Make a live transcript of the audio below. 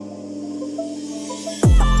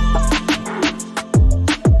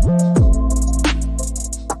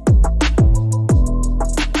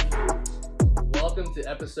Welcome to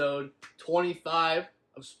episode 25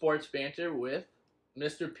 of Sports Banter with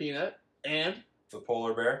Mr. Peanut and The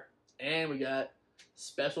Polar Bear. And we got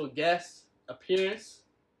special guest appearance,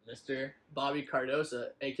 Mr. Bobby Cardosa,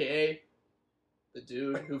 a.k.a. the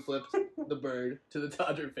dude who flipped the bird to the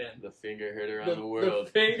Dodger fan. The finger heard around the world.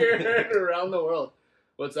 The finger heard around the world.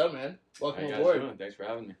 What's up, man? Welcome How you aboard. guys doing? Thanks for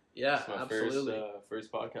having me. Yeah, It's my absolutely.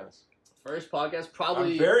 first podcast. First podcast,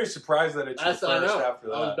 probably. I'm very surprised that it's your That's first I know. after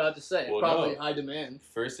that. I was about to say, Well, probably no. high demand.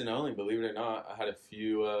 First and only, believe it or not. I had a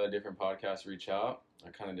few different podcasts reach out.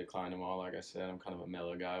 I kind of declined them all. Like I said, I'm kind of a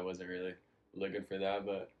mellow guy. I wasn't really looking for that,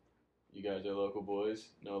 but you guys are local boys.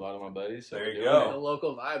 Know a lot of my buddies. So There we're you doing go. The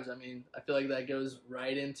local vibes. I mean, I feel like that goes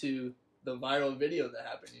right into the viral video that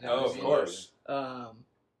happened. You know Oh, what I of mean? course.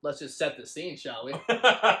 Let's just set the scene, shall we?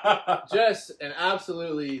 Just an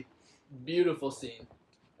absolutely beautiful scene.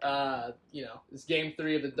 It's game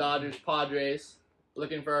 3 of the Dodgers Padres.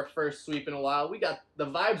 Looking for our first sweep in a while. The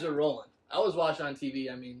vibes are rolling. I was watching on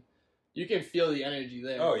TV. I mean, you can feel the energy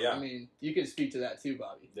there. Oh, yeah. I mean, you can speak to that too,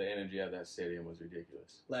 Bobby. The energy at that stadium was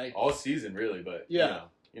ridiculous. Like, All season, really, but Yeah.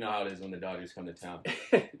 you know how it is when the Dodgers come to town.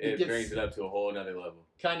 it It brings it up to a whole other level.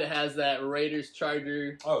 kind of has that Raiders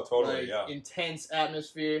Charger Oh, totally, intense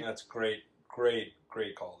atmosphere. That's great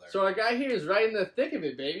call there. So our guy here is right in the thick of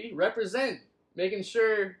it, baby. Represent, making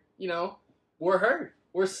sure we're heard,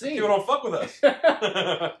 we're seen. People don't fuck with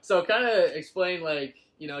us. So kind of explain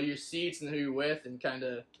your seats and who you're with, and kind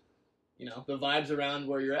of the vibes around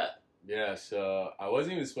where you're at. Yeah, so I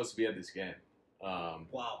wasn't even supposed to be at this game.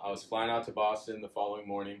 Wow. I was flying out to Boston the following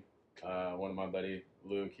morning. One of my buddy,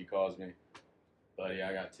 Luke, he calls me. Buddy,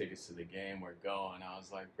 I got tickets to the game. We're going. I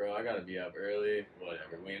was like, bro, I got to be up early.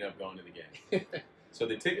 Whatever. We ended up going to the game. So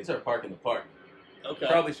the tickets are parked in the park. Okay.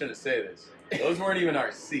 Probably shouldn't say this. Those weren't even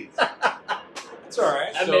our seats. It's all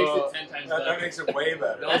right. That So, makes it 10 times better. That makes it way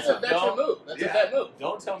better. That's a veteran move. That's a vet move.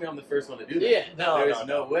 Don't tell me I'm the first one to do that. Yeah. No. There's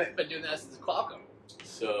no way. Been doing that since Qualcomm.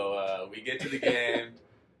 So we get to the game.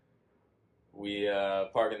 We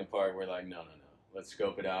park in the park. We're like, no. Let's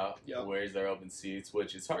scope it out. Yep. Where's their open seats?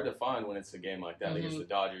 Which is hard to find when it's a game like that against Mhm. the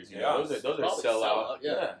Dodgers. Yeah. Those are Probably sellout.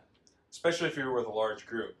 yeah. Especially if you're with a large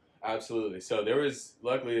group. Absolutely. So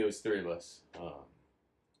luckily there was 3 of us.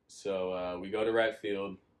 So we go to right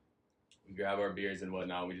field. We grab our beers and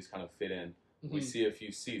whatnot. We just kind of fit in. We Mhm. see a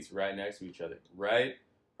few seats right next to each other. Right?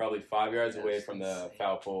 Probably 5 yards away That's from the insane.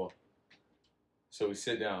 foul pole. So we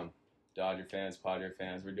sit down. Dodger fans, Padre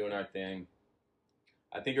fans. We're doing our thing.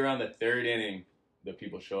 I think around the 3rd inning, the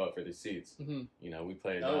people show up for the seats. Mhm. We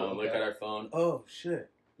play it Oh, down, look okay. at our phone. Oh,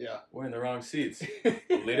 shit. Yeah. We're in the wrong seats.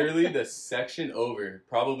 Literally the section over,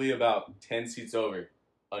 probably about 10 seats over,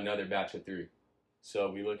 another batch of 3.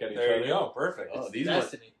 So we look at each There other. you go. Perfect. Oh,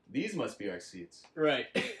 Destiny. these must be our seats. Right.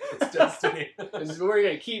 It's destiny. We're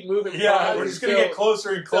gonna keep moving. Yeah, forward we're just going to get closer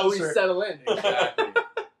and until we closer. settle in. Exactly.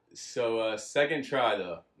 So second try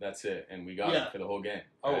though, that's it, and we got Yeah. it for the whole game.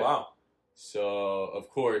 Oh, right? wow. So of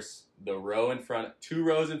course, the row in front, 2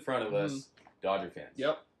 rows in front of us, Dodger fans.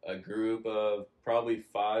 Yep. A group of probably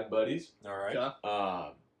 5 buddies. All right. Yeah.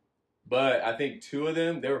 But I think 2 of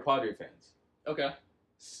them, they were Padre fans. Okay.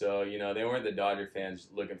 So, they weren't the Dodger fans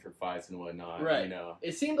looking for fights and whatnot. Right.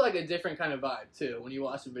 It seemed like a different kind of vibe too. When you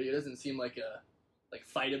watch the video, it doesn't seem like a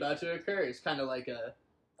fight about to occur. It's kind of like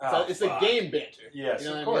it's a fuck. game banter. Yes, You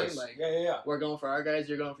know of what I mean? course. Like- Yeah. We're going for our guys,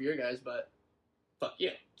 you're going for your guys, but fuck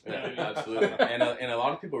you. Yeah, absolutely. And a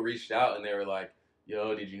lot of people reached out and they were like,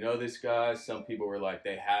 yo, did you know this guy? Some people were like,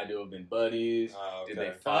 they had to have been buddies. Oh, okay. Did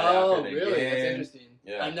they fight Oh, after the really? game? That's interesting.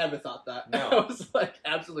 Yeah. I never thought that. No. I was like,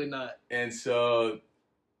 absolutely not. And so,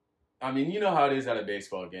 I mean, you know how it is at a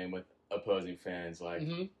baseball game with opposing fans. Like,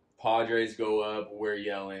 hmm Padres go up, we're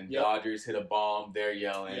yelling. Yep. Dodgers hit a bomb, they're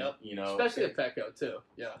yelling. Yep. Oh, Especially at Petco too.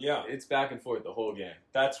 Yeah. Yeah. It's back and forth the whole game.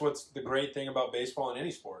 That's what's the great thing about baseball in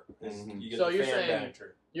any sport. Is Mhm. you get So the you're fan saying-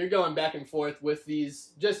 banter. You're going back and forth with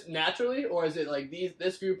these just naturally, or is it like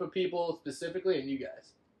this group of people specifically and you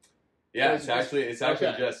guys? Yeah, Or it's is it just- actually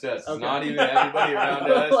okay. just us. It's Okay. not even everybody around I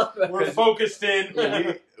us. love that. We're focused in.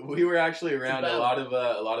 Yeah. We were actually around a battle.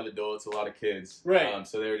 lot of adults, a lot of kids. Right.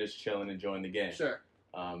 So they were just chilling, enjoying the game. Sure.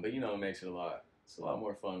 But it makes it it's a lot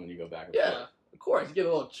more fun when you go back and Yeah. forth. Of course. You get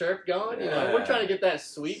a little chirp going. Yeah. We're trying to get that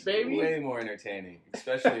sweet, It's baby. way more entertaining,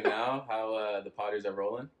 especially now how the Padres are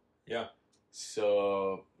rolling. Yeah.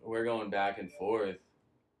 So we're going back and forth.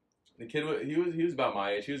 The kid, he was about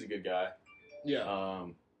my age. He was a good guy. Yeah.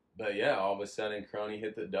 But yeah, all of a sudden, Crony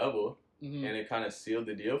hit the double, Mhm. and it kind of sealed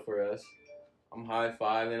the deal for us. I'm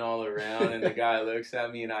high-fiving all around, and the guy looks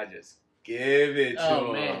at me, and I just give it to Oh,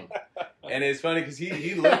 him. man. And it's funny because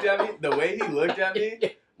he looked at me. The way he looked at me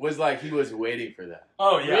was like he was waiting for that.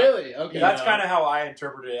 Oh yeah. Really? Okay. That's kind of how I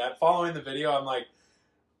interpreted it. Following the video, I'm like,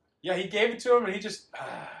 yeah, he gave it to him, and he just,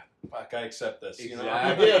 fuck, I accept this. You know?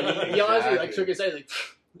 Exactly. Yeah, he honestly like Exactly. shook his head like,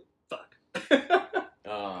 fuck.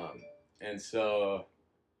 And so,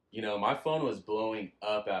 you know, my phone was blowing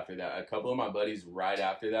up after that. A couple of my buddies right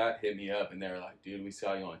after that hit me up, and they were like, dude, we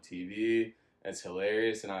saw you on TV. That's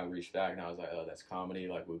hilarious. And I reached back, and I was like, oh, that's comedy,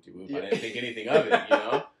 like whoop-de-whoop. Yeah. I didn't think anything of it, you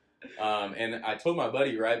know? And I told my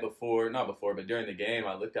buddy but during the game,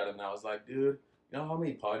 I looked at him, and I was like, dude, you know how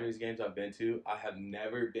many Padres games I've been to? I have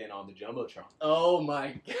never been on the Jumbotron. Oh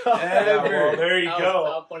my god. Ever. Well, there you How- go.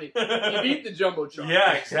 How funny. He beat the Jumbotron.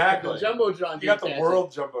 Yeah, exactly. The Jumbotron. You got the fantastic.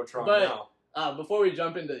 world Jumbotron But- now. Before we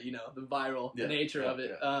jump into, the viral nature of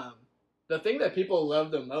it, the thing that people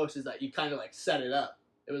love the most is that you kind of like set it up.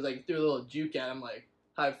 It was like threw a little juke at him, like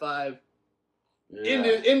high five Yeah.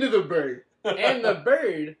 into the bird, and the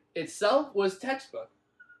bird itself was textbook,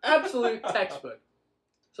 absolute textbook.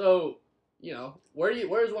 So where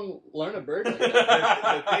does one learn a bird like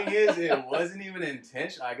that? The thing is, it wasn't even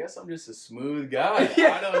intentional. I guess I'm just a smooth guy.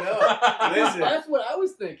 Yeah. I don't know. Listen. That's what I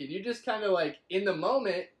was thinking. You're just kind of like in the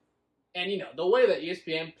moment. And the way that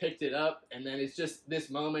ESPN picked it up, and then it's just this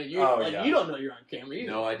moment. You you don't know you're on camera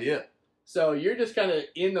either. No idea. So you're just kind of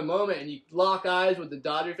in the moment, and you lock eyes with the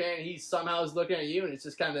Dodger fan, and he somehow is looking at you, and it's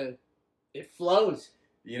just kind of it flows.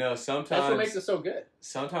 Sometimes That's what makes it so good.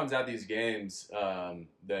 Sometimes at these games,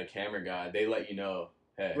 the camera guy, they let you know,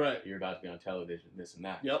 hey, Right. you're about to be on television, this and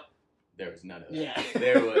that. Yep. There was none of that. Yeah.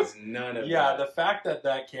 There was none of Yeah, that. the fact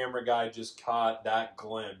that camera guy just caught that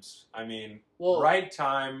glimpse. I mean, Well, right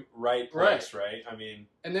time, right place, right? I mean,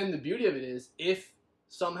 and then the beauty of it is, if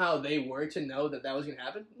somehow they were to know that was going to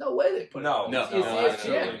happen, no way they put it. No, on. no, It's no, ESPN.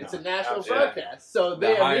 absolutely It's a not. national Absolutely. broadcast, so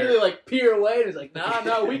they The higher- immediately like peer away, and it's like,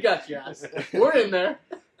 no, we got your ass. We're in there.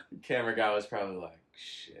 Camera guy was probably like,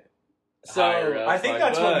 shit. So Higher up. I think like,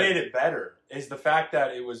 that's what bud. made it better, is the fact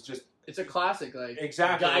that it was just, it's a classic, like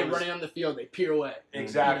Exactly. guy It was- running on the field, they peer away.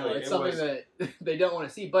 exactly. It's it something was, that they don't want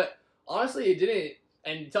to see. But honestly, it didn't.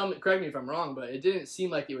 And correct me if I'm wrong, but it didn't seem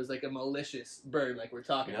like it was like a malicious bird, like we're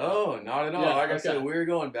talking about. No, not at all. Yeah, like I okay. said, we were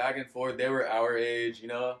going back and forth. They were our age,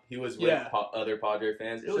 He was with Yeah. other Padre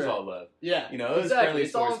fans. It was Sure. all love. Yeah, It was exactly. friendly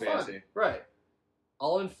It's all sports in fun, fantasy. right?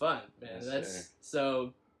 All in fun, man. Yes, That's sir.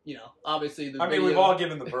 so. Obviously the. I mean, video, we've all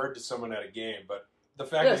given the bird to someone at a game, but the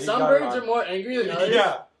fact Yeah, that he some got birds it are more angry than others.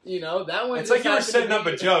 Yeah. That one. It's just like you were happened to setting up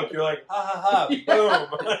be- a joke. You're like, ha ha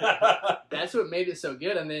ha, boom. That's what made it so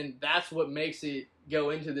good, and then that's what makes it go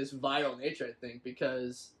into this viral nature, I think,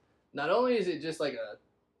 because not only is it just like a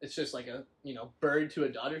bird to a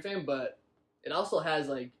Dodger fan, but it also has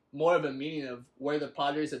like more of a meaning of where the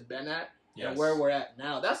Padres have been at and where we're at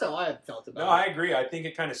now. That's how I felt about No, it. I agree. I think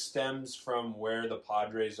it kind of stems from where the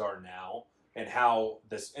Padres are now and how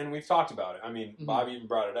this, and we've talked about it. I mean, Mhm. Bob even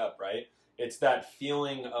brought it up, right? It's that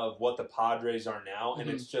feeling of what the Padres are now, and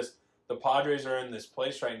Mhm. it's just the Padres are in this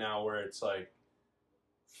place right now where it's like,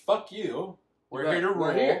 fuck you, we're Right, here to rule.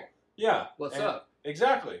 we're here. Yeah. What's and- up?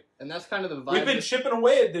 Exactly. And that's kind of the vibe. We've been chipping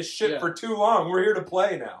away at this shit Yeah. for too long. We're here to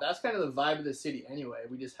play now. That's kind of the vibe of the city anyway.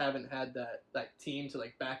 We just haven't had that team to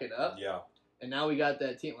like back it up. Yeah. And now we got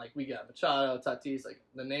that team, like we got Machado, Tatis, like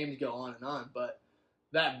the names go on and on. But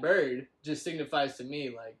that bird just signifies to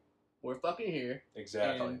me, like, we're fucking here.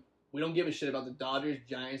 Exactly. And we don't give a shit about the Dodgers,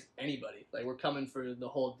 Giants, anybody. Like, we're coming for the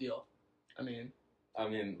whole deal. I mean,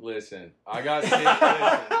 Listen, I got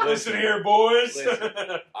Listen here, boys. Listen.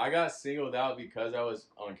 I got singled out because I was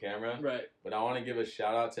on camera, right. but I want to give a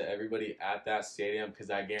shout out to everybody at that stadium because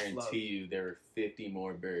I Love. guarantee you there were 50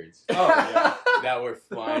 more birds Oh, yeah. that were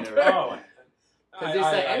flying around. Oh, Because it's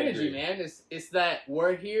that I energy, agree. man. It's that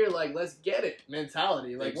we're here, like, let's get it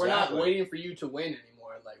mentality. Like, we're not Exactly. waiting for you to win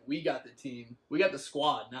anymore. Like, we got the team. We got the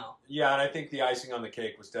squad now. Yeah, and I think the icing on the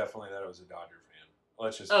cake was definitely that it was a Dodger fan.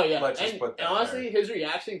 Let's just Oh, yeah. let's just And put that honestly, there. his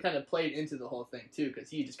reaction kind of played into the whole thing, too, because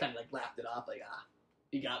he just kind of, like, laughed it off, like,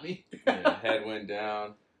 he got me. Yeah, head went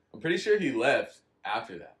down. I'm pretty sure he left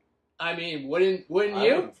after that. I mean, wouldn't I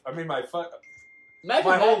you? would- I mean, my Imagine my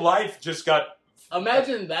that, whole life just got.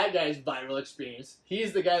 Imagine that guy's viral experience.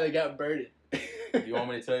 He's the guy that got birded. You want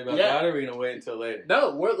me to tell you about Yeah. that, or are we gonna wait until later? No,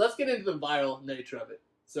 let's get into the viral nature of it.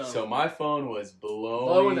 So my phone was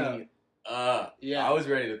Blowing blowing up. Yeah. I was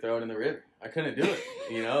ready to throw it in the river. I couldn't do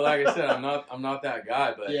it. Like I said, I'm not that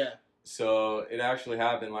guy. But Yeah. so it actually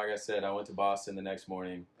happened. Like I said, I went to Boston the next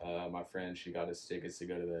morning. My friend, she got us tickets to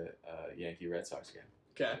go to the Yankee Red Sox game.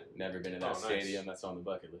 Okay. Never been in Oh, that nice. stadium. That's on the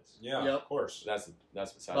bucket list. Yeah, Yep. of course. That's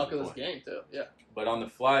besides Bucket the list point. game too. Yeah. But on the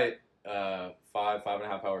flight, five and a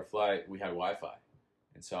half hour flight, we had Wi-Fi.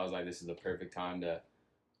 And so I was like, this is the perfect time to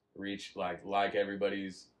reach, like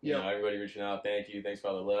everybody's, you know, everybody reaching out. Thank you. Thanks for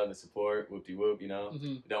all the love, the support, whoop-de-whoop, you know. Mm-hmm.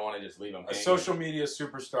 You don't want to just leave them A hanging. social media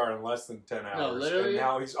superstar in less than 10 hours. No, literally. And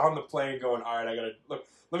now he's on the plane going, all right, I got to look.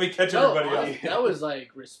 Let me catch everybody up. That was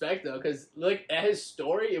like respect though, because look at his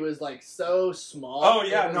story. It was like so small. Oh,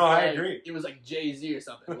 yeah, no, I like, agree. It was like Jay-Z or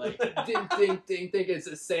something. Like ding, ding, ding, ding. It's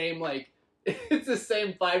the same like. It's the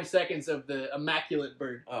same 5 seconds of the immaculate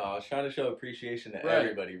bird. Oh, I was trying to show appreciation to Right.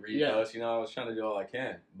 everybody. Repost, you know, I was trying to do all I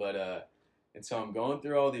can. But, and so I'm going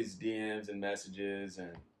through all these DMs and messages,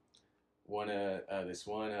 and this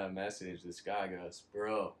one message, this guy goes,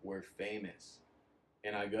 bro, we're famous.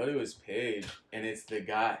 And I go to his page, and it's the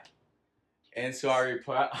guy. And so I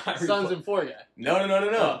reply. Suns and 4 guy. No.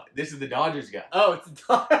 Oh. This is the Dodgers guy. Oh, it's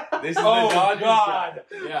This is Oh, the Dodgers God.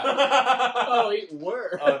 guy. Yeah. oh, he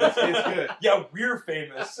were. Oh, this is good. Yeah, we're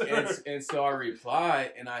famous. And so I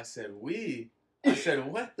reply, and I said, I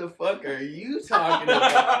said, what the fuck are you talking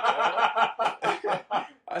about, bro?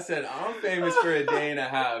 I said, I'm famous for a day and a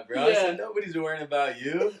half, bro. I said, nobody's worrying about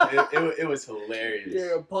you. It was hilarious.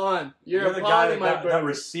 You're a pawn. You're a the pawn guy in my that bird.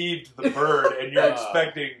 received the bird, and you're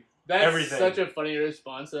expecting That's everything. such a funny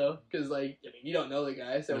response though, because like I mean you don't know the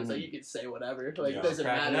guy, so it's like you can say whatever, like it doesn't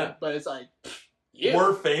Cracking matter. up. But it's like, yeah,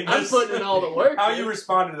 We're famous. I'm putting in all the work. How dude. you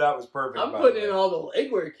responded to that was perfect. I'm by putting the in way. all the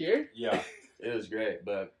legwork here. Yeah. It was great,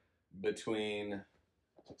 but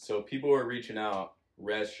so people were reaching out,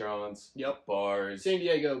 restaurants, Yep. bars, San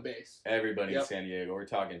Diego base. everybody in Yep. San Diego. We're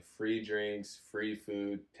talking free drinks, free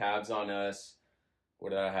food, tabs on us. What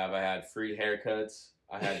did I have? I had free haircuts.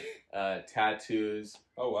 I had tattoos,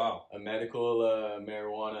 Oh wow. a medical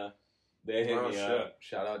marijuana. They hit Oh, me shit. up.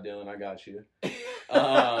 Shout out Dylan, I got you.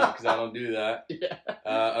 Because I don't do that. Yeah.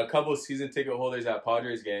 A couple season ticket holders at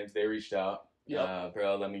Padres games, they reached out. Yep.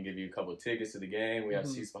 Bro, let me give you a couple tickets to the game. We have Mhm.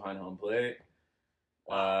 seats behind home plate.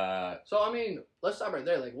 So I mean, let's stop right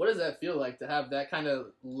there. Like, what does that feel like to have that kind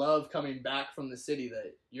of love coming back from the city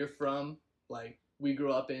that you're from? Like, we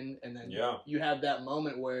grew up in, and then Yeah. you have that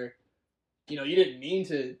moment where, you know, you didn't mean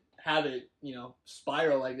to have it, you know,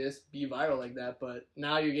 spiral like this, be viral like that, but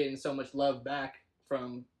now you're getting so much love back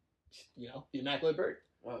from, you know, the Immaculate Bird.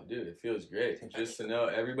 Oh, dude, it feels great. Just to know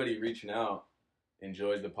everybody reaching out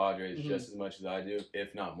enjoys the Padres Mhm. just as much as I do,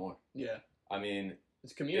 if not more. Yeah, I mean,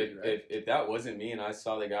 it's community, right? if that wasn't me and I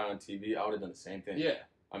saw the guy on TV, I would have done the same thing. Yeah,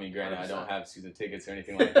 I mean, granted, I don't 100%. have season tickets or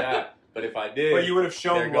anything like that, but if I did, But you would have they're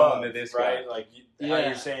shown going love, to this right? guy. Like how Yeah.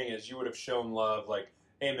 you're saying is you would have shown love. Like,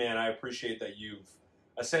 hey man, I appreciate that you've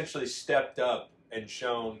essentially stepped up and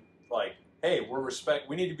shown like, hey,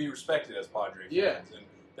 we need to be respected as Padre fans, Yeah. and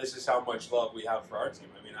this is how much love we have for our team.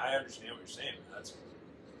 I mean, I understand what you're saying.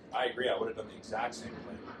 I agree. I would have done the exact same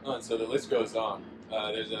thing. Oh, and so the list goes on.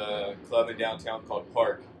 There's a club in downtown called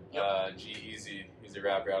Park. G-Eazy, he's a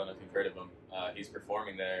rapper. I don't know if you've heard of him. He's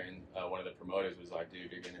performing there, and one of the promoters was like,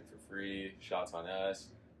 dude, you're getting it for free. Shots on us.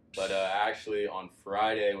 But actually, on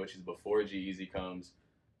Friday, which is before G-Eazy comes,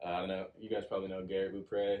 I don't know. You guys probably know Garrett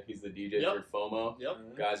Bupre. He's the DJ Yep. for FOMO.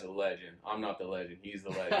 Yep. Guy's a legend. I'm not the legend. He's the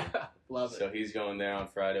legend. Love it. So he's going there on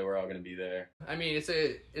Friday. We're all going to be there. I mean, it's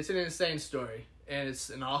an insane story, and it's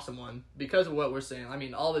an awesome one because of what we're saying. I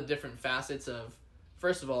mean, all the different facets of,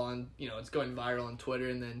 first of all, it's going viral on Twitter,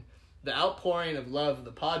 and then the outpouring of love of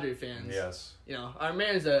the Padre fans. Yes. You know, our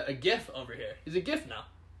man's a GIF over here. He's a GIF now,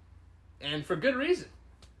 and for good reason.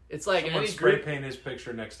 It's like Someone any spray group, paint his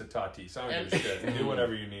picture next to Tatis. I don't And- give a shit. Do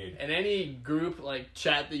whatever you need. and any group like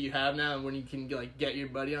chat that you have now, and when you can like get your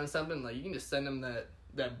buddy on something, like you can just send them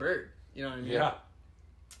that bird. You know what I mean? Yeah.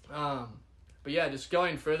 But yeah, just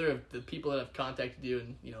going further of the people that have contacted you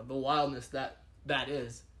and, you know, the wildness that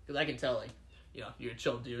is. Because I can tell, like, you know, you're a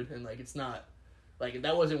chill dude. And, like, it's not, like,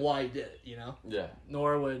 that wasn't why you did it, you know? Yeah.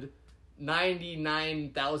 Nor would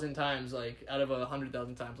 99,000 times, like, out of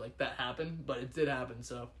 100,000 times, like, that happen. But it did happen,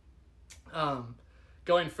 so.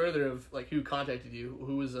 Going further of, like, who contacted you,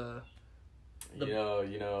 who was,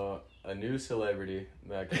 You know, a new celebrity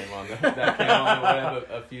that came on the web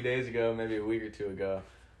a few days ago, maybe a week or two ago,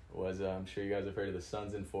 was I'm sure you guys have heard of the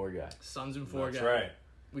Suns and 4 guy. Sons and 4 That's guy. right.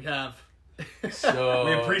 We have. So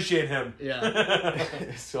We appreciate him. Yeah.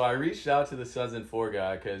 So I reached out to the Suns and 4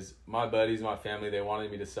 guy because my buddies, my family, they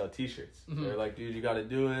wanted me to sell T-shirts. Mhm. They're like, dude, you got to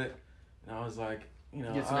do it. And I was like, you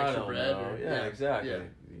know, Get some I extra don't bread know. or- Yeah, yeah. exactly. Yeah.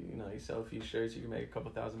 You know, you sell a few shirts, you can make a couple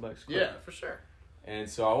 $1,000 quick. Yeah, for sure. And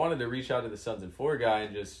so I wanted to reach out to the Suns and 4 guy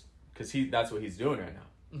and just because that's what he's doing right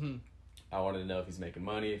now. Mm-hmm. I wanted to know if he's making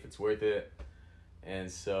money, if it's worth it. And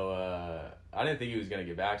so I didn't think he was going to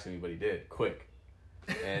get back to me, but he did, quick.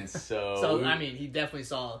 And so... So, I mean, he definitely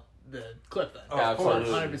saw the clip then. Oh, of course.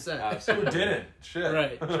 Absolutely. 100%. Who Absolutely. didn't? Shit.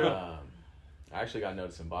 Right. I actually got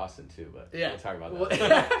noticed in Boston too, but Yeah. we'll talk about Well, that.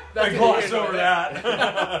 that's I good glossed to hear, over though.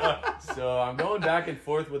 that. So I'm going back and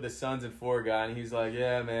forth with the Suns and 4 guy, and he's like,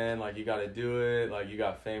 yeah, man, like, you got to do it. Like, you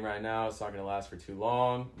got fame right now. It's not going to last for too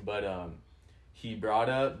long. But he brought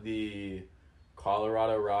up the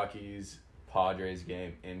Colorado Rockies Padres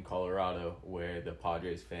game in Colorado where the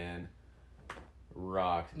Padres fan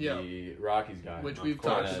rocked the Rockies guy. Which we've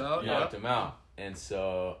Kinda talked about. knocked him out. And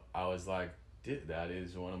so I was like, dude, that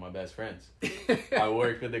is one of my best friends. I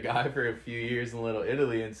worked with the guy for a few years in Little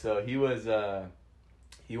Italy, and so he was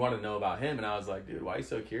he wanted to know about him, and I was like, dude, why are you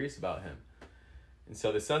so curious about him? And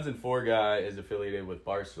so the Suns and 4 guy is affiliated with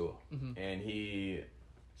Barstool, and he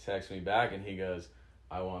texts me back, and he goes,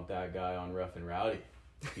 I want that guy on Rough and Rowdy.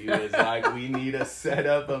 He was like, we need to set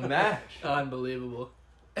up a match. Unbelievable.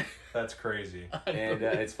 That's crazy. And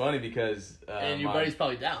it's funny because and your buddy's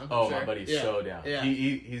probably down. oh, sure. my buddy's Yeah. so down. Yeah.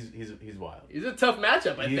 He's wild. He's a tough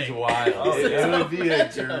matchup, I He's think. wild. Oh, it yeah. would be a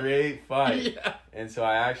Matchup. great fight. Yeah. And so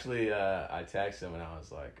I actually I texted him and I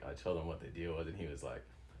was like, I told him what the deal was, and he was like,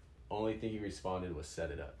 only thing he responded was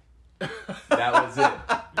set it up. That was it.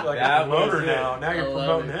 You're like That a promoter was it. now. Now you're I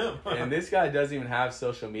love promoting him. And this guy doesn't even have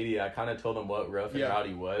social media. I kind of told him what Rough and Yeah.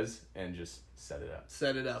 Rowdy was and just set it up.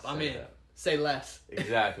 Set it up. I Set mean, it up. say less.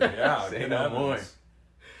 Exactly. Yeah, Say good no evidence.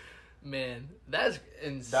 more. Man, that's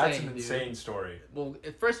insane. That's an dude. insane story. Well,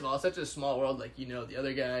 first of all, it's such a small world. Like, you know the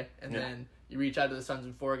other guy, and Yeah. then you reach out to the Suns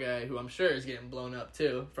and 4 guy, who I'm sure is getting blown up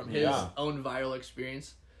too from his Yeah. own viral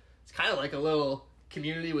experience. It's kind of like a little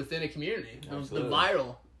community within a community. The Absolutely. the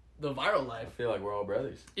viral I life. feel like we're all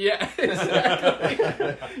brothers. Yeah,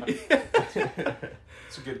 exactly.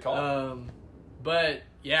 It's a good call. But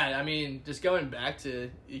yeah, I mean, just going back to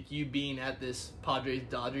you being at this Padres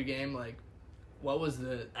Dodger game, like, what was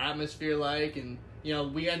the atmosphere like? And you know,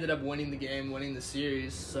 we ended up winning the game, winning the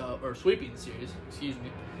series, or sweeping the series. Excuse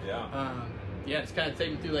me. Yeah. Yeah, it's kind of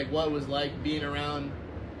taking through like what it was like being around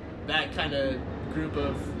that kind of group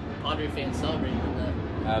of Padre fans celebrating like that.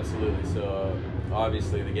 Absolutely. So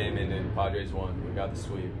obviously the game ended. Padres won. We got the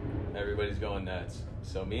sweep. Everybody's going nuts.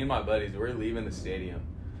 So me and my buddies, we're leaving the stadium.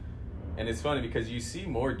 And it's funny because you see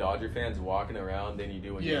more Dodger fans walking around than you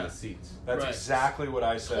do when you're in Yeah. the seats. That's Right. exactly what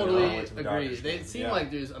I said. when I Totally went to the agree. Dodgers They game. seem Yeah.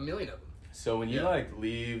 like there's a million of them. So when you Yeah. like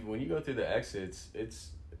leave, when you go through the exits, it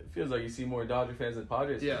feels like you see more Dodger fans than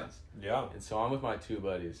Padres Yeah. fans. Yeah. And so I'm with my 2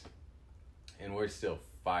 buddies, and we're still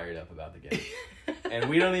fired up about the game. And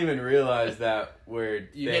we don't even realize that we're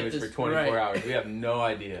You hit famous this- for 24 right. hours. We have no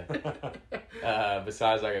idea.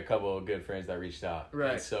 Besides like a couple of good friends that reached out.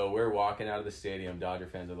 Right. And so we're walking out of the stadium. Dodger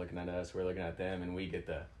fans are looking at us. We're looking at them, and we get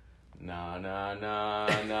the nah, nah, nah,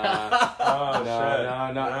 nah, Oh, nah, shit.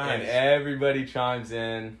 nah, nah. Nice. And everybody chimes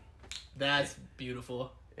in. That's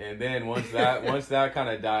beautiful. And then once that kind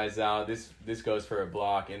of dies out, this goes for a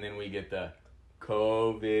block, and then we get the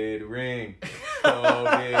COVID ring.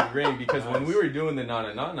 COVID ring. Because when we were doing the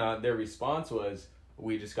na-na-na-na, their response was,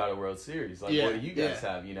 we just got a World Series. Like, Yeah, what do you guys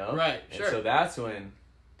yeah. have, you know? Right, And sure. so that's when,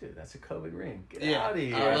 dude, that's a COVID ring. Get Yeah, out of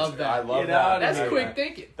here. I love that. I love Get that. out of That's here. quick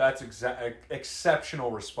thinking. That's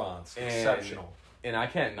exceptional response. And- Exceptional. And I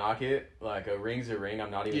can't knock it. Like, a ring's a ring.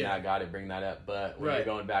 I'm not even Yeah. that guy to bring that up. But when Right. you're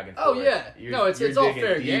going back and Oh, forth, yeah. you're, No, it's you're all digging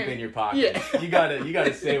fair deep game. in your pocket. Yeah. You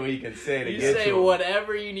gotta say what you can say to You get say to 'em.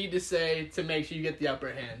 whatever you need to say to make sure you get the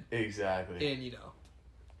upper hand Exactly. in, you know,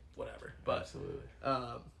 whatever. But Absolutely.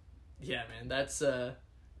 yeah, man, that's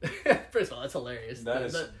first of all, that's hilarious. That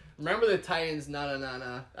is- Remember the Titans?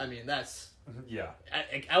 Na. I mean, that's. Yeah.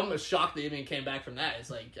 I almost shocked they even came back from that.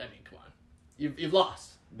 It's like, I mean, come on, you've lost.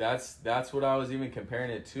 That's what I was even comparing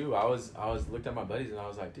it to. I was looked at my buddies and I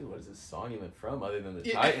was like, dude, what is this song even from other than the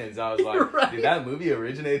Yeah. Titans? I was like, Right. did that movie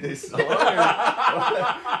originate this song? Or-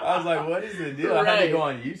 I was like, what is the deal? I had to Right. go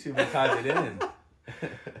on YouTube and type it in.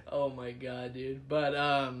 Oh my god, dude. But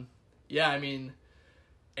yeah, I mean,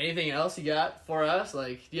 anything else you got for us?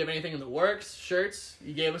 Like, do you have anything in the works? Shirts?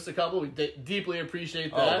 You gave us a couple. We deeply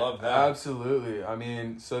appreciate Oh, that. love that. Absolutely. I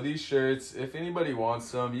mean, so these shirts, if anybody wants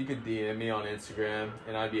some, you could DM me on Instagram,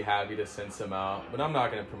 and I'd be happy to send some out. But I'm not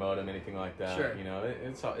going to promote them, anything like that. Sure. You know,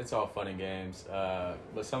 it's all fun and games.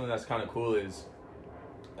 But something that's kind of cool is,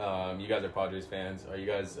 you guys are Padres fans. Are you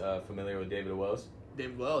guys familiar with David Wells?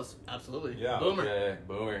 David Wells, absolutely. Yeah. Boomer. Yeah,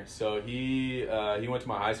 Boomer. So he went to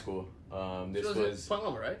my high school. This was Point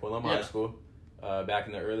Loma, right? Point Loma Yeah. High School, back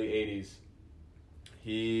in the early '80s.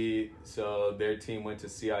 So their team went to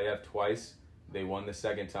CIF twice. They won the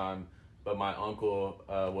second time, but my uncle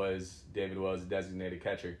was David Wells' designated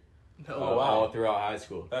catcher No. Oh, wow. all throughout high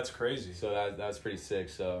school. That's crazy. So that's pretty sick.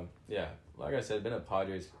 So yeah, like I said, been a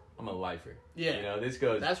Padres I'm a lifer. Yeah. You know, this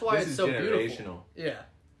goes. That's why this it's is so generational. beautiful. Yeah.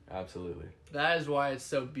 Absolutely. That is why it's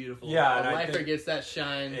so beautiful. Yeah, a and I lifer think- gets that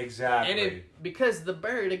shine. Exactly. And because the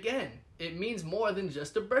bird, again, it means more than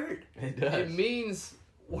just a bird. It does. It means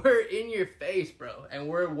we're in your face, bro, and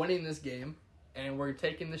we're winning this game, and we're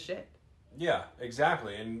taking the shit. Yeah,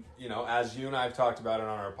 exactly. And, you know, as you and I have talked about it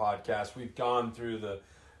on our podcast, we've gone through the,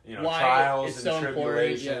 you know, Why trials it's and so important,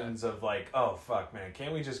 tribulations of like, oh, fuck, man,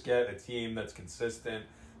 can't we just get a team that's consistent,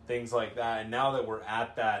 things like that. And now that we're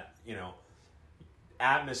at that, you know,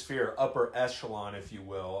 atmosphere, upper echelon, if you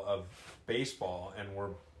will, of baseball, and we're,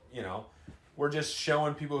 you know, we're just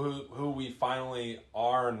showing people who we finally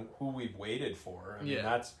are and who we've waited for. I mean,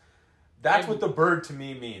 that's what the bird to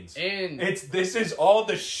me means. And This is all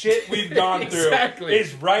the shit we've gone Exactly. through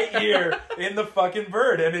is right here in the fucking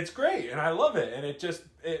bird, and it's great, and I love it, and it just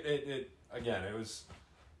it again it was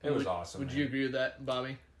awesome. Would man. you agree with that,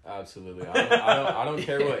 Bobby? Absolutely. I don't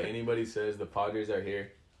care what anybody says. The Padres are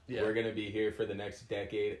here. Yeah. We're gonna be here for the next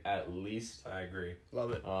decade at least. I agree.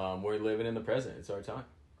 Love it. We're living in the present. It's our time.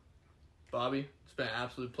 Bobby, it's been an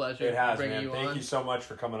absolute pleasure It has, bringing man. you Thank on. you so much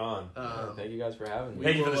for coming on. Thank you guys for having me.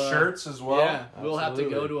 Thank you for will, the shirts as well. Yeah, we'll have to go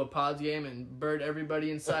Absolutely. to a Pods game and bird everybody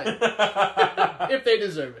inside if they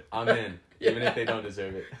deserve it. I'm in, even if they don't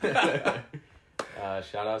deserve it.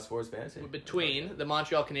 Shout out Sports Fantasy. Between the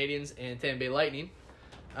Montreal Canadiens and Tampa Bay Lightning,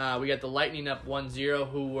 we got the Lightning up 1-0,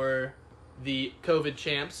 who were the COVID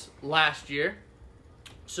champs last year.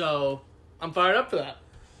 So I'm fired up for that.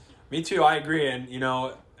 Me too. I agree, and you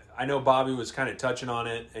know, I know Bobby was kind of touching on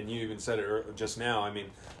it, and you even said it just now. I mean,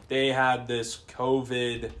 they had this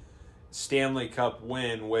COVID Stanley Cup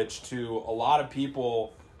win, which to a lot of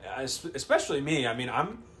people, especially me, I mean,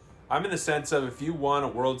 I'm in the sense of if you won a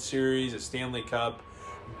World Series, a Stanley Cup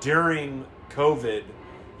during COVID,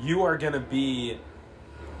 you are going to be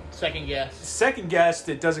Second guess. second guessed.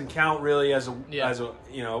 It doesn't count really as a Yeah.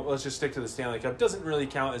 you know, let's just stick to the Stanley Cup. Doesn't really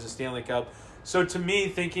count as a Stanley Cup. So to me,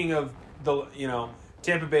 thinking of the, you know,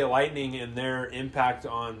 Tampa Bay Lightning and their impact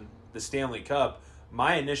on the Stanley Cup,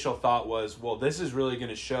 my initial thought was, well, this is really going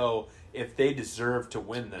to show if they deserve to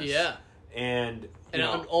win this. Yeah. And you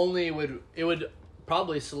know, it would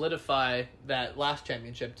probably solidify that last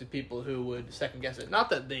championship to people who would second guess it. Not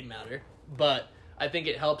that they matter, but I think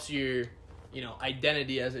it helps your, you know,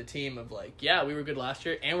 identity as a team of like, yeah, we were good last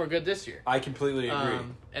year and we're good this year. I completely agree.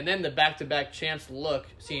 And then the back-to-back champs look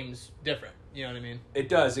seems different. You know what I mean? It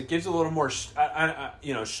does. It gives a little more,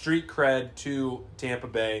 you know, street cred to Tampa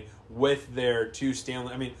Bay with their two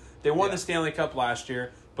Stanley. I mean, they won the Stanley Cup last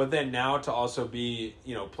year, but then now to also be,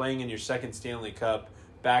 you know, playing in your second Stanley Cup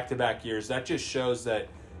back-to-back years, that just shows that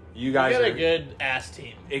you guys got are a good ass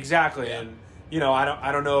team. Exactly, Yeah. and you know,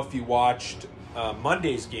 I don't know if you watched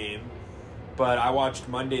Monday's game, but I watched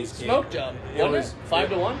Monday's game. Smoke job. It Wasn't was it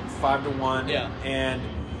 5-1? 5-1. Yeah. And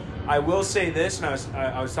I will say this, and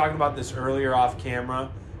I was talking about this earlier off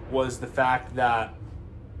camera, was the fact that,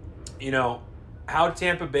 you know, how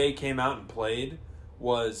Tampa Bay came out and played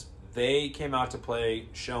was they came out to play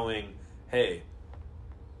showing, hey,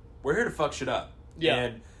 we're here to fuck shit up. Yeah.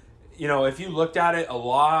 And, you know, if you looked at it, a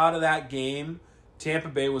lot of that game, Tampa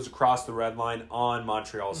Bay was across the red line on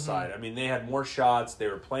Montreal's side. I mean, they had more shots. They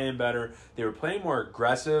were playing better. They were playing more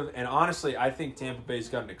aggressive. And honestly, I think Tampa Bay's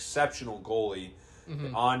got an exceptional goalie.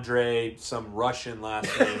 Andre, some Russian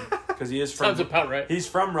last name, because he is from. Sounds about right. He's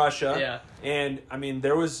from Russia. Yeah. And I mean,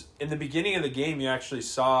 there was in the beginning of the game, you actually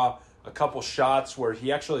saw a couple shots where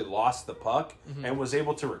he actually lost the puck and was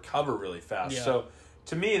able to recover really fast. Yeah. So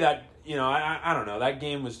to me, that, you know, I don't know, that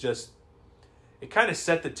game was just, it kind of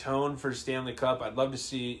set the tone for Stanley Cup. I'd love to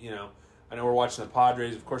see, you know, I know we're watching the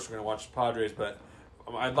Padres. Of course, we're going to watch the Padres, but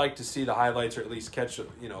I'd like to see the highlights or at least catch,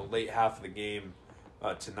 you know, late half of the game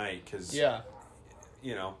tonight because, Yeah.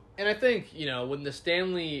 you know. And I think, you know, when the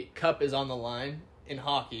Stanley Cup is on the line in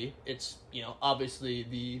hockey, it's, you know, obviously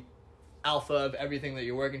the alpha of everything that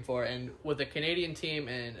you're working for. And with a Canadian team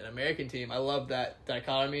and an American team, I love that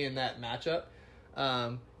dichotomy and that matchup.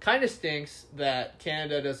 Kind of stinks that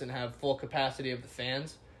Canada doesn't have full capacity of the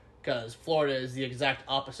fans, because Florida is the exact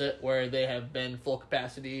opposite, where they have been full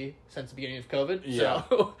capacity since the beginning of COVID. Yeah.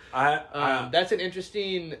 So I that's an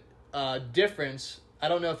interesting difference. I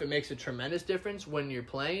don't know if it makes a tremendous difference when you're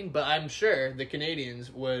playing, but I'm sure the Canadians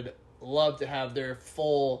would love to have their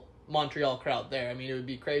full Montreal crowd there. I mean, it would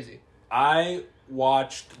be crazy. I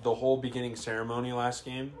watched the whole beginning ceremony last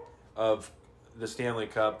game of the Stanley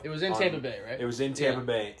Cup. It was in Tampa Bay, right? It was in Tampa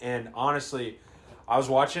Bay. And honestly, I was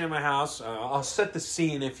watching in my house. I'll set the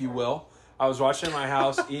scene, if you will. I was watching in my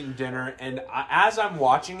house, eating dinner. And as I'm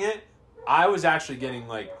watching it, I was actually getting,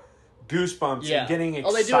 like, goosebumps and getting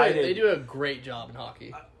excited. They do a great job in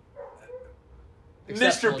hockey.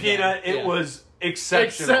 exceptional Mr. Peanut, game. it was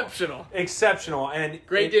exceptional. Exceptional. And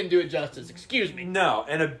Greg didn't do it justice. Excuse me. No,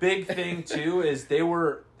 and a big thing too is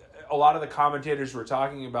a lot of the commentators were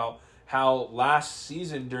talking about how last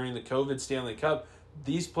season during the COVID Stanley Cup,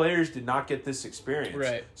 these players did not get this experience.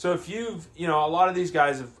 Right. So if a lot of these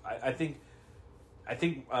guys have, I think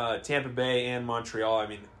Tampa Bay and Montreal, I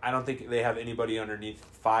mean, I don't think they have anybody underneath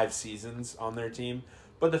 5 seasons on their team.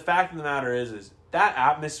 But the fact of the matter is that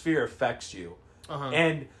atmosphere affects you. Uh-huh.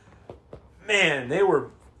 And man,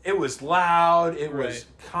 it was loud. It was Right.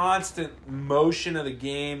 constant motion of the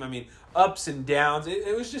game. I mean, ups and downs.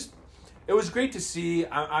 It was great to see.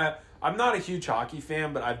 I'm not a huge hockey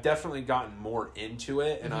fan, but I've definitely gotten more into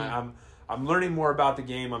it, and I'm learning more about the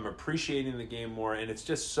game. I'm appreciating the game more, and it's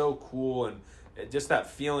just so cool, and just that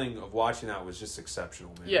feeling of watching that was just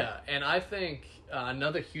exceptional, man. Yeah, and I think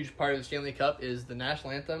another huge part of the Stanley Cup is the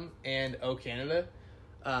national anthem and O Canada.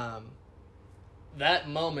 That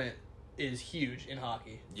moment is huge in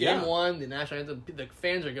hockey. Yeah. Game 1, the national anthem, the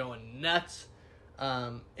fans are going nuts.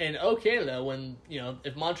 And O Canada, when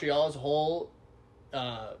if Montreal's whole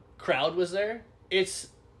crowd was there, it's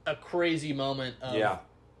a crazy moment of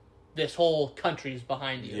this whole country's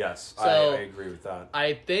behind you. Yes, So, I agree with that.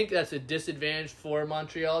 I think that's a disadvantage for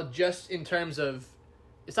Montreal, just in terms of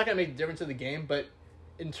it's not going to make a difference in the game, but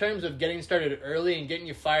in terms of getting started early and getting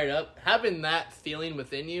you fired up, having that feeling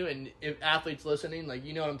within you, and if athletes listening, like,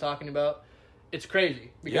 you know what I'm talking about, it's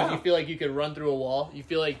crazy because you feel like you could run through a wall. You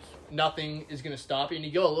feel like nothing is going to stop you, and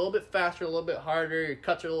you go a little bit faster, a little bit harder. Your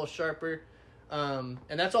cuts are a little sharper, and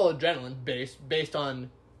that's all adrenaline based on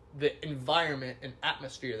the environment and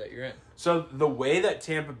atmosphere that you're in. So the way that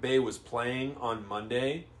Tampa Bay was playing on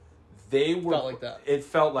Monday, they were Felt like that. It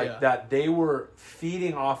felt like that they were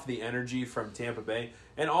feeding off the energy from Tampa Bay.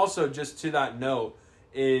 And also, just to that note,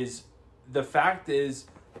 is the fact is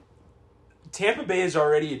Tampa Bay is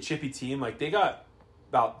already a chippy team. Like, they got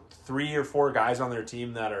about 3 or 4 guys on their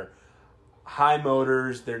team that are high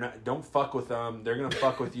motors. Don't fuck with them. They're gonna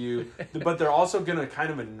fuck with you, but they're also gonna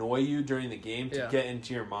kind of annoy you during the game to get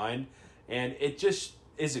into your mind. And it just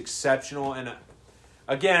is exceptional. And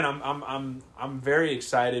again, I'm very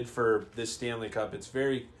excited for this Stanley Cup.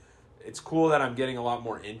 It's cool that I'm getting a lot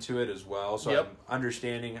more into it as well. So I'm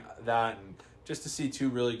understanding that, and just to see 2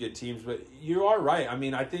 really good teams. But you are right. I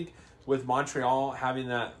mean, I think with Montreal having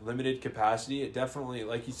that limited capacity, it definitely,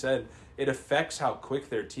 like you said, it affects how quick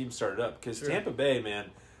their team started up. Because Tampa Bay, man,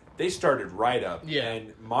 they started right up. Yeah.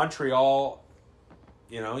 And Montreal,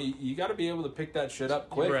 you got to be able to pick that shit up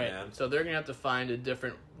quick, man. So they're going to have to find a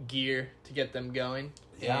different gear to get them going.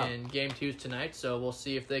 Yeah. And game 2's tonight, so we'll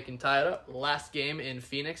see if they can tie it up. Last game in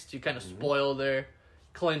Phoenix to kind of spoil their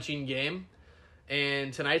clinching game.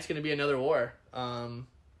 And tonight's going to be another war. What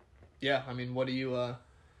do you...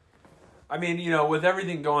 I mean, with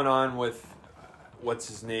everything going on with, what's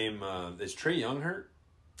his name? Is Trae Young hurt?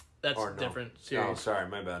 That's different series. Oh, sorry,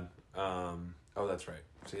 my bad. That's right.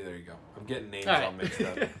 See, there you go. I'm getting names all mixed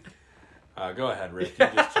up. Go ahead, Rick. You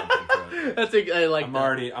just jump into it. I like I'm that.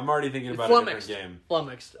 already thinking about a different game.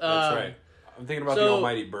 Flummoxed. That's right. I'm thinking about the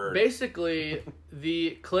almighty bird. Basically,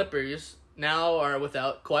 the Clippers now are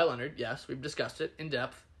without Kawhi Leonard. Yes, we've discussed it in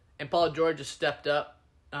depth. And Paul George has stepped up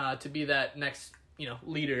to be that next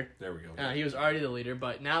leader. There we go. He was already the leader,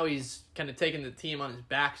 but now he's kind of taking the team on his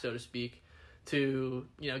back, so to speak, to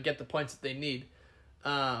get the points that they need.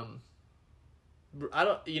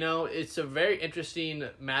 It's a very interesting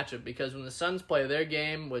matchup because when the Suns play their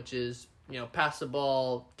game, which is pass the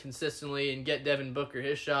ball consistently and get Devin Booker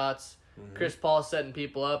his shots, Chris Paul setting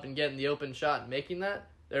people up and getting the open shot and making that,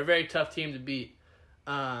 they're a very tough team to beat.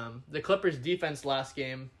 The Clippers' defense last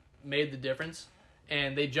game made the difference.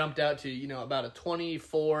 And they jumped out to, about a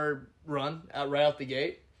 24 run right out the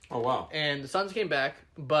gate. Oh, wow. And the Suns came back,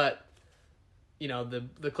 but,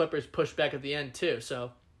 the Clippers pushed back at the end too.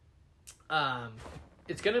 So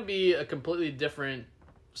it's going to be a completely different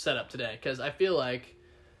setup today because I feel like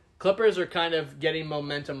Clippers are kind of getting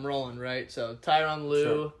momentum rolling, right? So Tyronn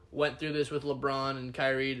Lue went through this with LeBron and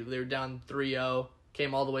Kyrie. They were down 3-0,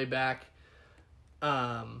 came all the way back.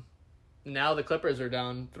 Now the Clippers are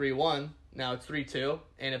down 3-1. Now it's 3-2,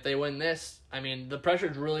 and if they win this, I mean, the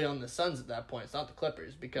pressure's really on the Suns at that point. It's not the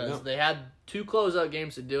Clippers because they had 2 closeout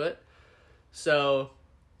games to do it. So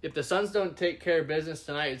if the Suns don't take care of business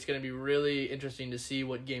tonight, it's going to be really interesting to see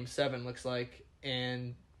what Game 7 looks like.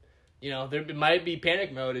 And, there might be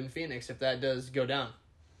panic mode in Phoenix if that does go down.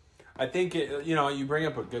 I think, you bring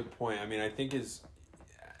up a good point. I mean, I think as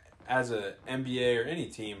a NBA or any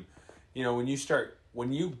team,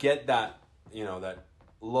 when you get that, that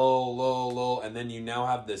low, and then you now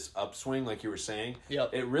have this upswing, like you were saying.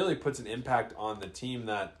 Yep. It really puts an impact on the team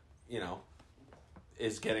that,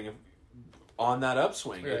 is getting on that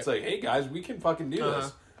upswing. Right. It's like, hey guys, we can fucking do Uh-huh.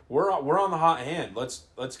 this. We're on the hot hand.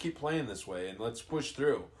 Let's keep playing this way and let's push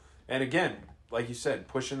through. And again, like you said,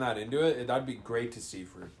 pushing that into it, that'd be great to see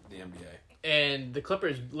for the NBA. And the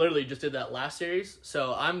Clippers literally just did that last series,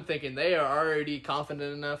 so I'm thinking they are already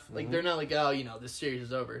confident enough. Like, they're not like, oh, this series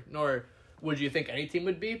is over. Nor would you think any team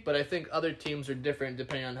would be, but I think other teams are different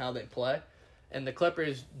depending on how they play. And the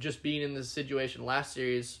Clippers, just being in this situation last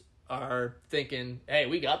series, are thinking, hey,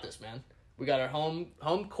 we got this, man. We got our home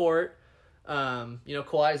court.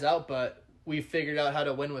 Kawhi's out, but we figured out how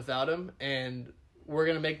to win without him, and we're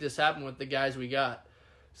going to make this happen with the guys we got.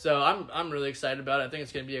 So I'm really excited about it. I think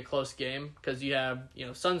it's going to be a close game because you have,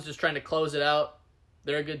 Suns just trying to close it out.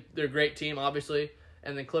 They're a great team, obviously,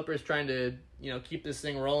 and the Clippers trying to, keep this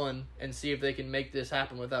thing rolling and see if they can make this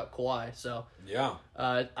happen without Kawhi. So Yeah.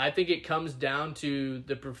 I think it comes down to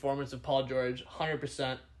the performance of Paul George,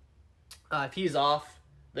 100%. If he's off,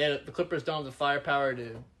 the Clippers don't have the firepower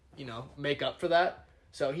to, make up for that.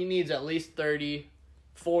 So he needs at least 30.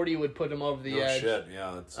 40 would put him over the edge. Shit,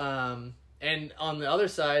 yeah. That's... And on the other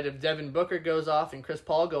side, if Devin Booker goes off and Chris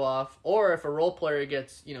Paul go off, or if a role player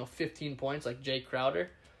gets, 15 points like Jay Crowder,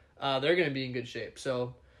 they're going to be in good shape.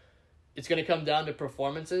 So it's going to come down to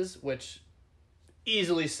performances, which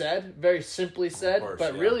easily said, very simply said, course,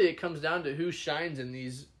 but yeah. really it comes down to who shines in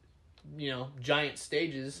these, giant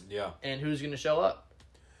stages and who's going to show up.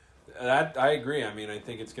 That I agree. I mean, I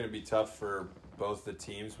think it's going to be tough for both the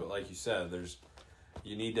teams, but like you said,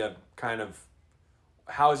 you need to kind of,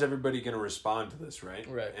 how is everybody going to respond to this, right?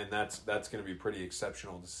 Right. And that's going to be pretty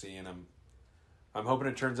exceptional to see, and I'm hoping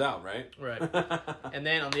it turns out, right? Right. And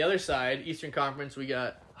then on the other side, Eastern Conference, we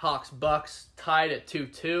got Hawks-Bucks tied at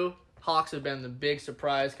 2-2. Hawks have been the big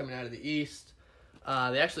surprise coming out of the East.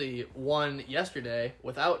 They actually won yesterday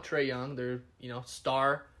without Trae Young, their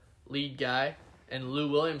star lead guy, and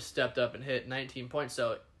Lou Williams stepped up and hit 19 points.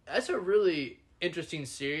 So that's a really interesting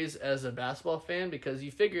series as a basketball fan because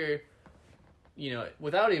you figure,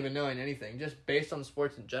 without even knowing anything, just based on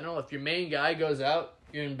sports in general, if your main guy goes out,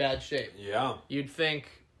 you're in bad shape. Yeah. You'd think,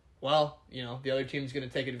 well, the other team's going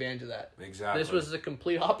to take advantage of that. Exactly. This was the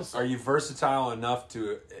complete opposite. Are you versatile enough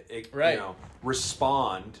to, Right.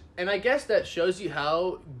 respond? And I guess that shows you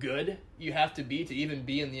how good you have to even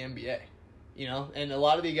be in the NBA. And a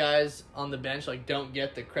lot of the guys on the bench don't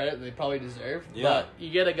get the credit they probably deserve. Yeah. But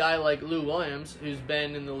you get a guy like Lou Williams, who's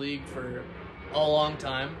been in the league for a long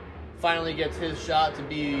time, finally gets his shot to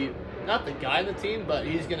be not the guy in the team, but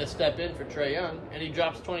he's going to step in for Trae Young, and he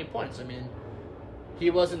drops 20 points. I mean, he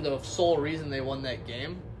wasn't the sole reason they won that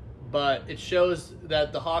game, but it shows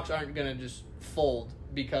that the Hawks aren't going to just fold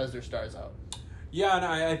because their star's out. Yeah, and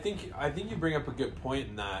I think you bring up a good point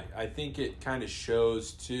in that. I think it kind of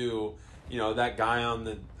shows too, that guy on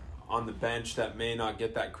the bench that may not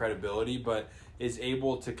get that credibility, but is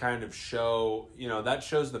able to kind of show, that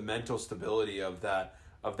shows the mental stability of that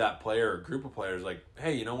player or group of players. Like,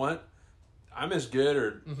 hey, you know what? I'm as good,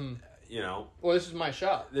 or Well, this is my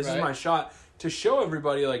shot. This right? is my shot to show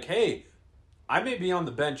everybody, like, hey, I may be on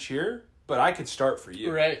the bench here, but I could start for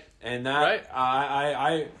you. Right. And that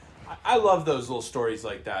Right. I love those little stories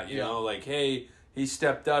like that. You Yeah. know, like, hey, he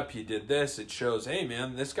stepped up, he did this. It shows, hey,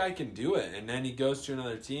 man, this guy can do it. And then he goes to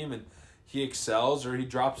another team and he excels or he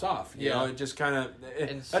drops off. You know, it just kind of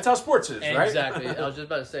that's how sports is, right? Exactly. I was just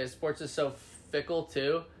about to say, sports is so fickle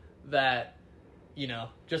too that,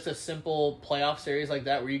 just a simple playoff series like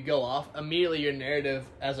that where you go off, immediately your narrative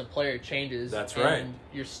as a player changes. That's and right.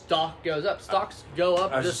 Your stock goes up. Stocks go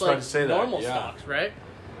up just like normal stocks, right?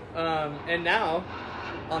 And now,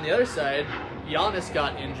 on the other side, Giannis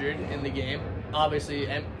got injured in the game. Obviously,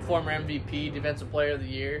 former MVP, Defensive Player of the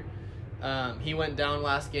Year. He went down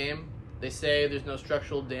last game. They say there's no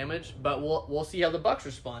structural damage, but we'll see how the Bucks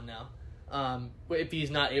respond now. If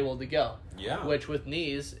he's not able to go. Yeah. Which with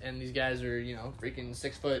knees, and these guys are, freaking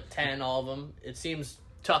 6'10", all of them, it seems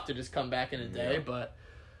tough to just come back in a day. Yeah. But,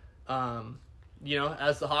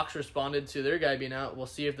 as the Hawks responded to their guy being out, we'll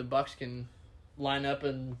see if the Bucks can line up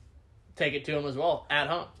and take it to him as well at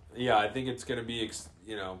home. Yeah, I think it's going to be,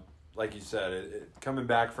 like you said, coming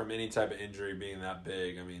back from any type of injury being that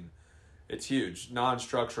big, I mean, it's huge.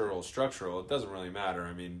 Non-structural, structural, it doesn't really matter.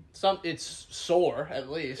 I mean... It's sore, at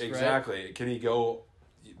least, exactly. Right? Can he go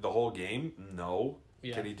the whole game? No.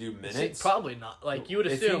 Yeah. Can he do minutes? Probably not. Like, you would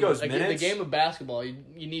If assume, he goes the minutes, game of basketball, you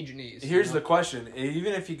need your knees. Here's the question.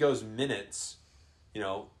 Even if he goes minutes,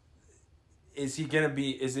 is he going to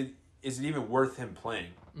be... Is it even worth him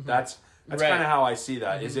playing? Mm-hmm. That's Right. kind of how I see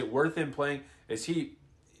that. Mm-hmm. Is it worth him playing? Is he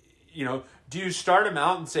do you start him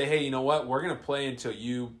out and say, hey, you know what? We're going to play until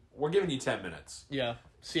we're giving you 10 minutes. Yeah.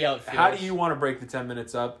 See how it feels. How do you want to break the 10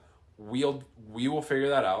 minutes up? We will figure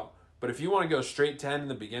that out. But if you want to go straight 10 in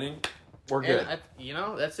the beginning, we're good.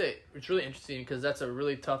 And that's it. It's really interesting because that's a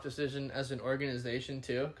really tough decision as an organization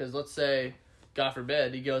too. Because let's say, God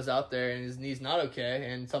forbid, he goes out there and his knee's not okay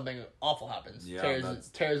and something awful happens. Yeah,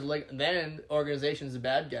 tears leg. Then organization's a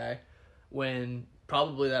bad guy when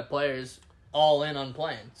probably that player's all in on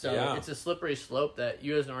playing. So it's a slippery slope that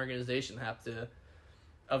you as an organization have to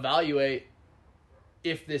evaluate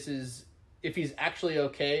if he's actually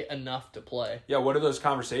okay enough to play. Yeah, what do those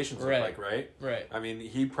conversations look like, right? Right. I mean,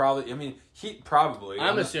 he probably.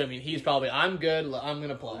 I'm assuming he's probably. I'm good. I'm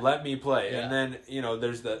gonna play. Let me play, and then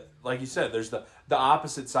there's like you said, there's the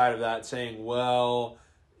opposite side of that saying, well,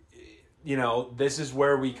 this is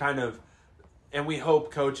where we kind of, and we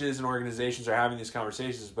hope coaches and organizations are having these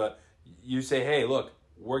conversations, but you say, hey, look,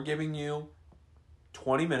 we're giving you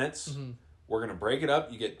 20 minutes. Mm-hmm. We're going to break it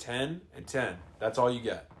up. You get 10 and 10. That's all you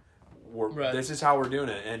get. This is how we're doing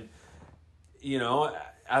it. And,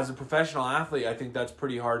 as a professional athlete, I think that's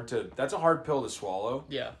that's a hard pill to swallow.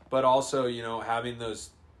 Yeah. But also, having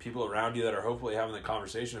those people around you that are hopefully having the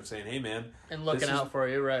conversation of saying, hey, man. And looking out for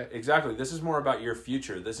you, right. Exactly. This is more about your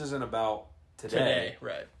future. This isn't about today.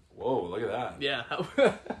 Right. Whoa, look at that. Yeah.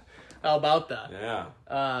 How about that?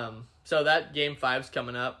 Yeah. So that Game 5's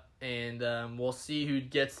coming up, and we'll see who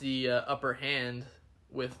gets the upper hand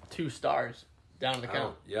with 2 stars down in the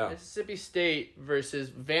count. Yeah. Mississippi State versus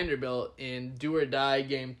Vanderbilt in do-or-die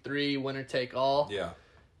Game 3, winner-take-all. Yeah.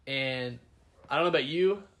 And I don't know about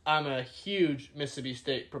you, I'm a huge Mississippi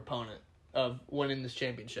State proponent of winning this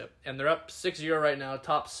championship. And they're up 6-0 right now,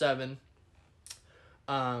 top 7.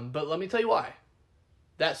 But let me tell you why.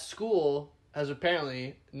 That school has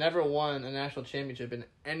apparently never won a national championship in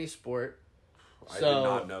any sport. I did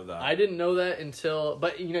not know that. I didn't know that until...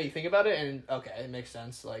 But, you think about it, and, okay, it makes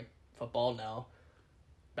sense. Like, football, no.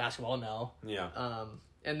 Basketball, no. Yeah.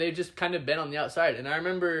 And they've just kind of been on the outside. And I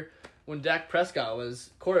remember when Dak Prescott was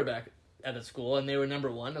quarterback at a school, and they were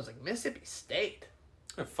number 1, I was like, Mississippi State?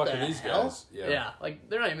 Fucking these guys. Yeah. Like,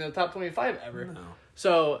 they're not even in the top 25 ever. No.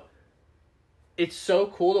 So, it's so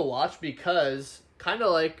cool to watch because, kind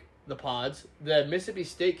of like the Pods, the Mississippi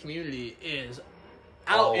State community is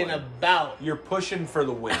out and about. You're pushing for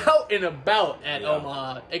the win. Out and about at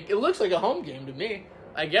Omaha. It looks like a home game to me.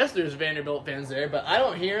 I guess there's Vanderbilt fans there, but I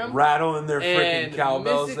don't hear them. Rattling their freaking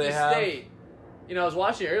cowbells they have. Mississippi State, I was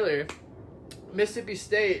watching it earlier. Mississippi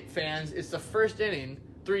State fans, it's the first inning,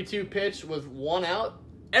 3-2 pitch with 1 out.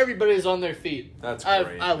 Everybody's on their feet. That's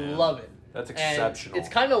great. I love it. That's exceptional. And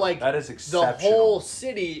it's kind of like that is exceptional. The whole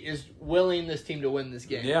city is willing this team to win this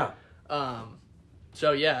game. Yeah.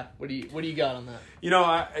 So yeah, what do you got on that?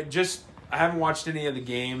 I haven't watched any of the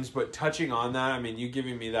games, but touching on that, I mean, you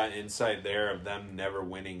giving me that insight there of them never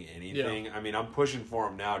winning anything. Yeah. I mean, I'm pushing for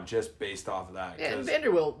them now just based off of that. Yeah, and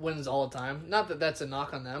Vanderbilt wins all the time. Not that that's a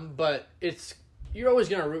knock on them, but you're always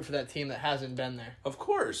going to root for that team that hasn't been there. Of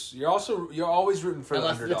course, you're always rooting for the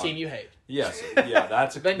underdog. Unless the team you hate. Yes, yeah,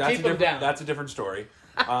 that's a different story.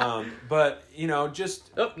 But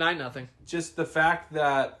just 9-0. Just the fact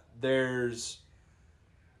that there's,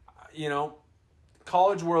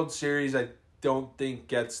 College World Series, I don't think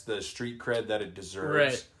gets the street cred that it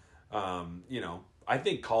deserves. Right. I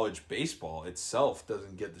think college baseball itself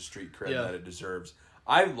doesn't get the street cred that it deserves.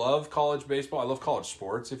 I love college baseball. I love college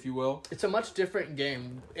sports, if you will. It's a much different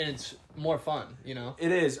game, and it's more fun,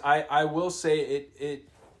 It is. I will say it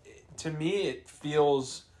to me, it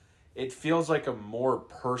feels like a more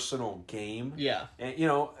personal game. Yeah. And,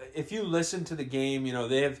 if you listen to the game,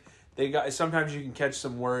 they got sometimes you can catch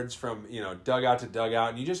some words from, dugout to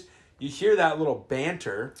dugout, and you hear that little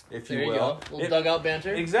banter, if you will. There you go. Little dugout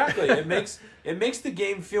banter. Exactly. It makes the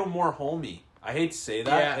game feel more homey. I hate to say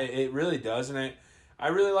that. Yeah. It really does, and I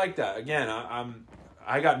really like that. Again,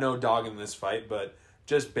 I got no dog in this fight, but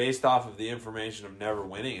just based off of the information of never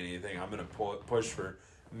winning anything, I'm going to push for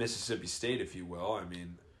Mississippi State, if you will. I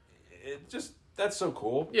mean, that's so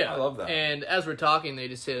cool. Yeah, I love that. And as we're talking, they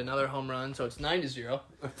just hit another home run, so it's 9-0.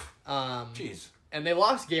 Jeez. And they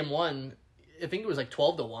lost game 1. I think it was like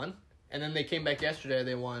 12-1, and then they came back yesterday.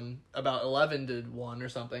 They won about 11-1 or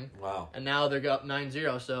something. Wow. And now they're up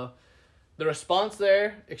 9-0. So the response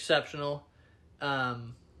there, exceptional.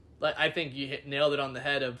 I think you nailed it on the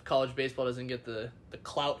head of college baseball doesn't get the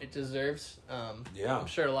clout it deserves. Yeah. I'm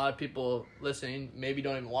sure a lot of people listening maybe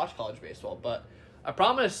don't even watch college baseball, but I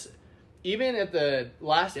promise, even at the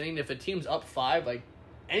last inning, if a team's up 5, like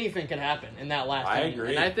anything can happen in that last inning. I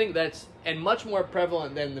agree. And I think that's much more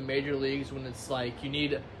prevalent than the major leagues when it's like you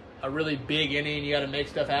need a really big inning, you got to make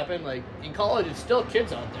stuff happen. Like in college, it's still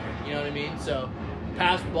kids out there. You know what I mean? So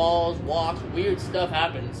pass balls, walks, weird stuff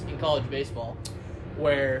happens in college baseball,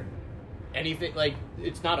 where anything like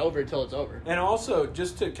it's not over until it's over. And also,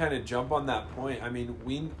 just to kind of jump on that point, I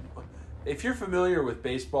mean, if you're familiar with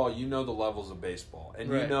baseball, you know the levels of baseball, and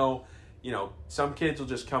Right. you know, some kids will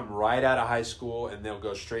just come right out of high school and they'll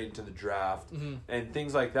go straight into the draft and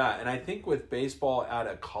things like that. And I think with baseball at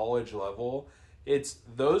a college level,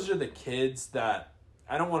 those are the kids that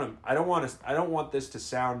I don't want this to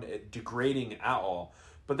sound degrading at all,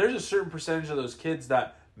 but there's a certain percentage of those kids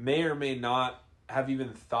that may or may not have even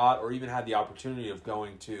thought or even had the opportunity of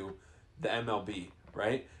going to the MLB,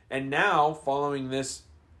 right? And now, following this,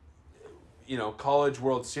 you know, College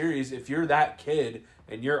World Series, if you're that kid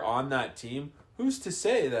and you're on that team, who's to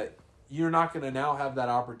say that you're not going to now have that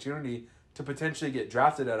opportunity to potentially get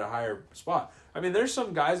drafted at a higher spot? I mean, there's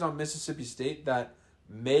some guys on Mississippi State that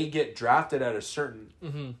may get drafted at a certain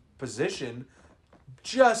position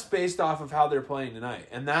just based off of how they're playing tonight.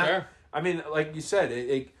 And that, Sure. I mean, like you said,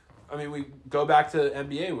 I mean, we go back to the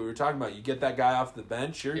NBA. We were talking about you get that guy off the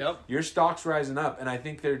bench, your stock's rising up, and I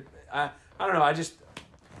think I don't know. I just,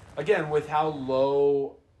 again, with how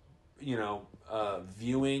low, you know,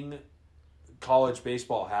 viewing college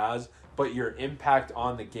baseball has, but your impact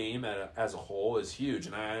on the game as a whole is huge,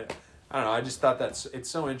 and I don't know. I just thought it's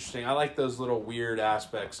so interesting. I like those little weird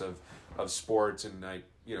aspects of sports, and I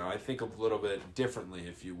think a little bit differently,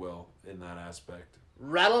 if you will, in that aspect.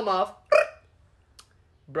 Rattle them off.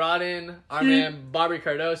 Brought in our man Bobby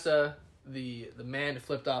Cardosa, the man who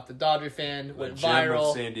flipped off the Dodger fan, went Gem viral.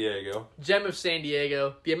 of San Diego. Gem of San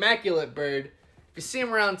Diego, the immaculate bird. If you see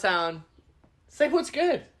him around town, say what's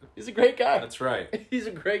good. He's a great guy. That's right. He's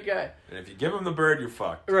a great guy. And if you give him the bird, you're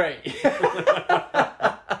fucked. Right.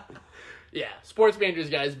 Yeah, Sports Banter's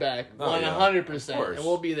guy's back. 100%. And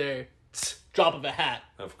we'll be there. Drop of a hat.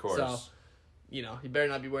 Of course. So, you better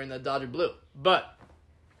not be wearing that Dodger blue. But,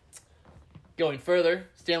 going further,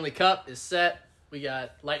 Stanley Cup is set. We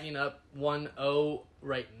got Lightning up 1-0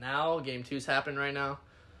 right now. Game 2's happening right now.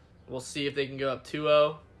 We'll see if they can go up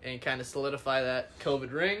 2-0 and kind of solidify that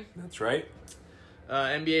COVID ring. That's right.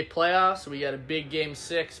 NBA playoffs, we got a big Game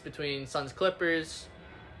 6 between Suns Clippers.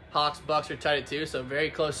 Hawks Bucks are tied at 2, so very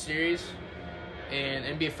close series.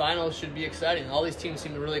 And NBA Finals should be exciting. All these teams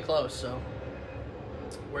seem really close, so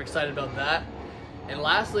we're excited about that. And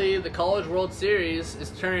lastly, the College World Series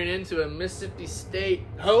is turning into a Mississippi State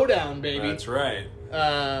hoedown, baby. That's right.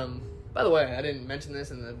 By the way, I didn't mention this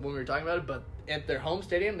when we were talking about it, but at their home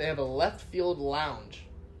stadium, they have a left field lounge.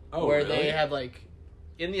 Where really? they have,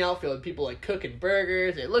 in the outfield, people, cooking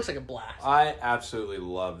burgers. It looks like a blast. I absolutely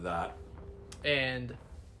love that. And,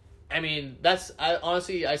 I mean, I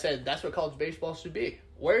said that's what college baseball should be.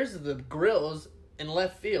 Where's the grills in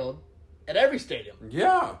left field at every stadium?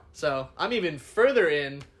 Yeah. So, I'm even further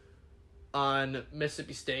in on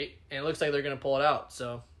Mississippi State, and it looks like they're going to pull it out.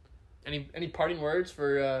 So, any parting words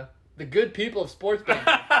for the good people of sports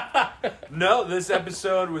betting? No, this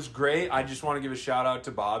episode was great. I just want to give a shout out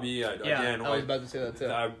to Bobby. I was about to say that too.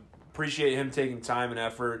 I appreciate him taking time and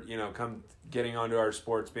effort, getting onto our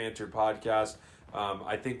Sports Banter podcast.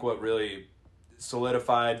 I think what really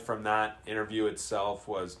solidified from that interview itself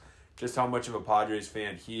was just how much of a Padres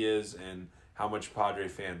fan he is and how much Padre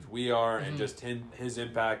fans we are, and just his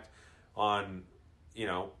impact on,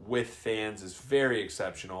 with fans is very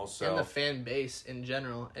exceptional. So and the fan base in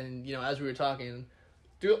general. And, as we were talking,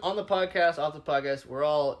 on the podcast, off the podcast, we're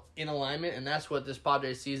all in alignment, and that's what this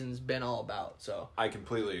Padres season's been all about. So I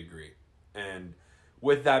completely agree. And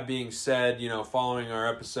with that being said, following our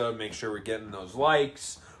episode, make sure we're getting those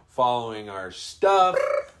likes, following our stuff.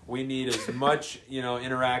 We need as much,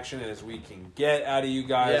 interaction as we can get out of you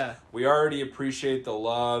guys. Yeah. We already appreciate the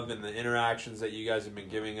love and the interactions that you guys have been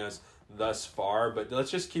giving us thus far, but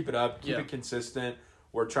let's just keep it up, keep it consistent.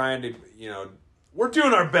 We're trying to, we're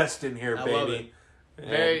doing our best in here, baby. Love it.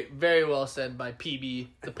 Very, very well said by PB,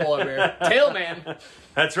 the polar bear. Tailman.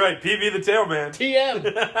 That's right, PB the Tailman.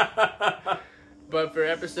 TM. But for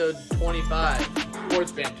episode 25,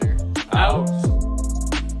 Sports Banter. Out.